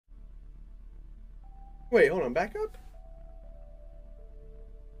Wait, hold on, back up?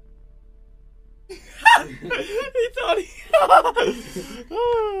 He thought he...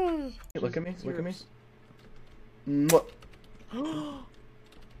 Look at me, look at me.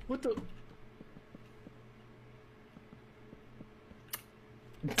 What the...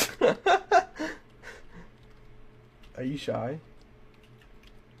 Are you shy?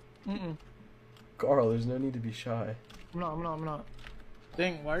 Mm-mm. Carl, there's no need to be shy. I'm not.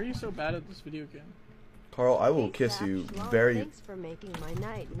 Dang, why are you so bad at this video game? Carl, I will kiss you very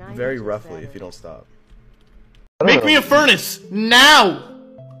roughly if you don't stop. Make me a furnace! Now!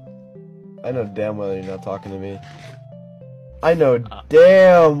 I know damn well you're not talking to me. I know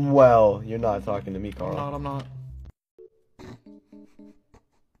damn well you're not talking to me, Carl. I'm not.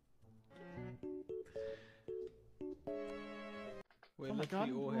 We're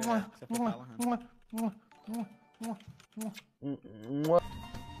literally all here except for Callahan.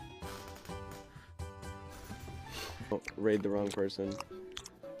 Raid the wrong person.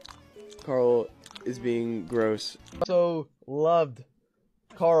 Carl is being gross. So loved.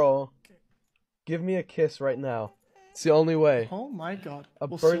 Carl, give me a kiss right now. It's the only way. Oh my god.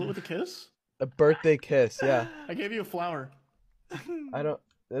 We'll seal it with a kiss? A birthday kiss, yeah. I gave you a flower.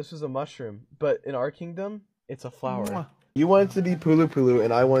 This was a mushroom, but in our kingdom, it's a flower. You wanted to be Pulu Pulu,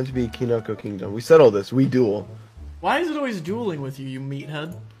 and I wanted to be Kinoko Kingdom. We settled this. We duel. Why is it always dueling with you, you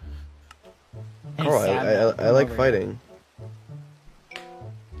meathead? Carl, I like fighting.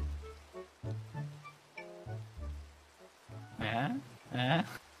 What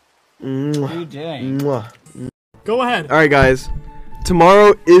are you doing? Go ahead. Alright, guys.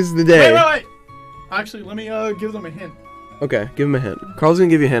 Tomorrow is the day. Wait! Actually, let me give them a hint. Okay, give him a hint. Carl's gonna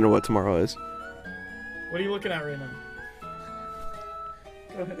give you a hint of what tomorrow is. What are you looking at right now?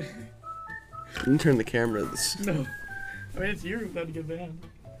 Go ahead. You can turn the camera. No. I mean, it's you that get banned.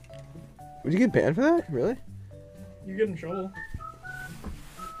 Would you get banned for that? Really? You get in trouble.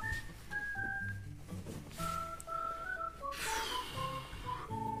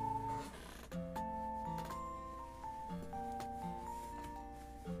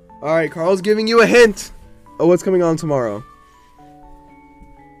 Alright, Carl's giving you a hint of what's coming on tomorrow.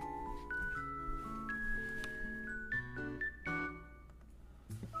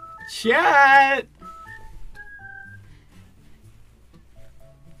 Chat!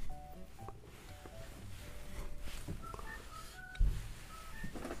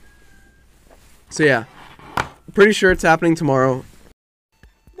 So yeah, pretty sure it's happening tomorrow.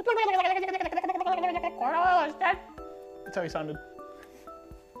 That's how he sounded.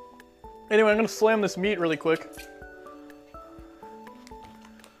 Anyway, I'm gonna slam this meat really quick.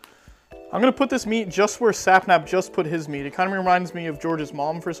 I'm gonna put this meat just where Sapnap just put his meat. It kind of reminds me of George's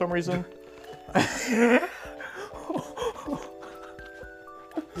mom for some reason.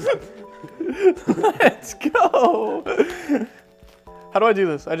 Let's go! How do I do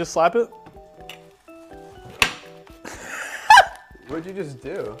this? I just slap it? What'd you just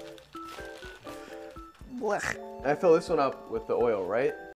do? Blech. I fill this one up with the oil, right?